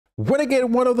Want to get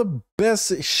one of the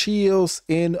best shields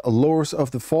in Lords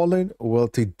of the Fallen? Well,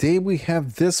 today we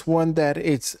have this one that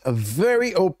it's a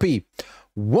very OP.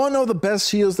 One of the best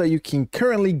shields that you can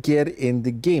currently get in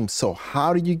the game. So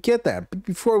how do you get that? But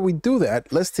before we do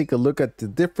that, let's take a look at the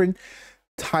different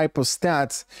type of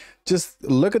stats. Just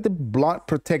look at the block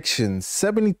protection.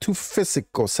 72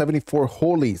 physical, 74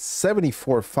 holy,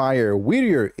 74 fire.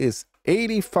 Warrior is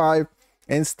 85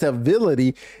 and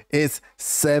stability is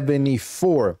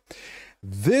 74.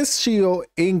 This shield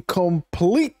in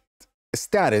complete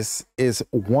status is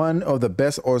one of the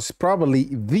best, or it's probably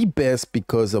the best,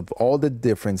 because of all the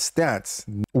different stats.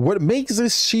 What makes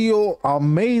this shield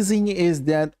amazing is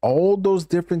that all those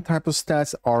different type of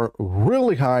stats are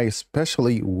really high,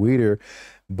 especially Warrior,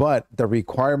 but the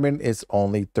requirement is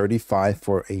only 35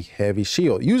 for a heavy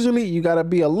shield. Usually you got to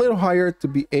be a little higher to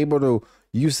be able to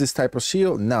use this type of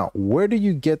shield. Now, where do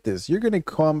you get this? You're going to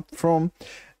come from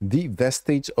the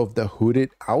vestige of the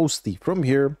hooded oustie. From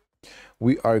here,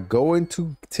 we are going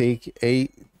to take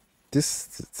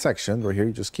this section right here.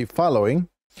 You just keep following.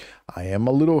 I am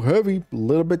a little heavy, a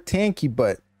little bit tanky,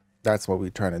 but that's what we're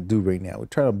trying to do right now. We're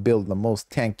trying to build the most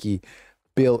tanky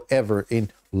build ever in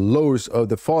Lords of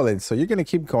the Fallen. So you're going to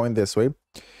keep going this way.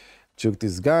 Juke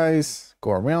these guys,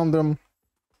 go around them,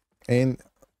 and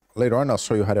later on, I'll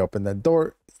show you how to open that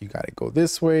door. You got to go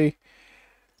this way.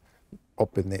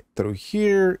 Open it through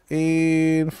here.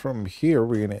 And from here,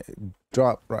 we're going to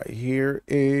drop right here.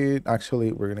 And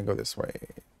actually, we're going to go this way.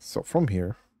 So from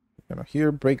here, you're going to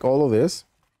here, break all of this.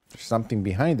 There's something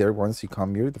behind there. Once you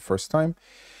come here the first time,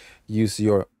 use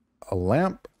your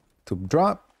lamp to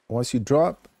drop. Once you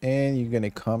drop, and you're going to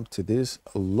come to this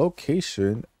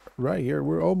location right here.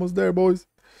 We're almost there, boys.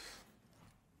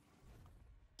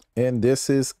 And this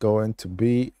is going to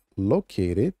be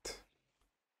located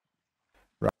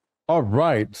right. All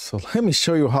right, so let me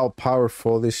show you how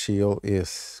powerful this shield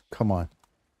is. Come on,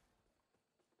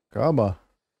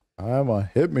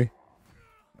 hit me.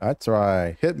 That's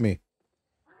right, hit me.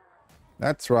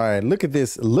 That's right. Look at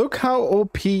this. Look how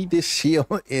OP this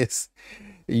shield is.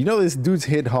 You know, this dude's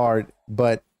hit hard,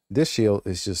 but this shield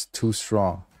is just too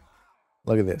strong.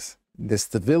 Look at this. The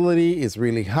stability is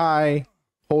really high.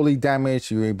 Holy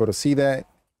damage, you're able to see that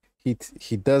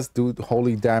he does do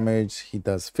holy damage. He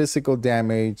does physical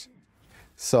damage.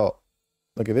 So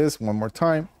look at this one more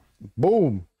time.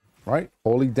 Boom. Right,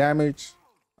 holy damage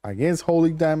against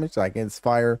holy damage against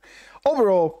fire.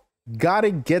 Overall,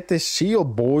 gotta get this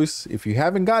shield, boys. If you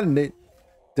haven't gotten it,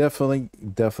 definitely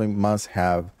must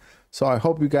have. So I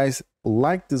hope you guys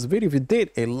liked this video. If you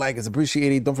did, a like is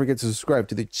appreciated. Don't forget to subscribe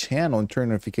to the channel and turn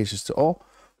notifications to all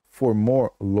for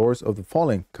more Lords of the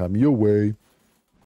Fallen come your way.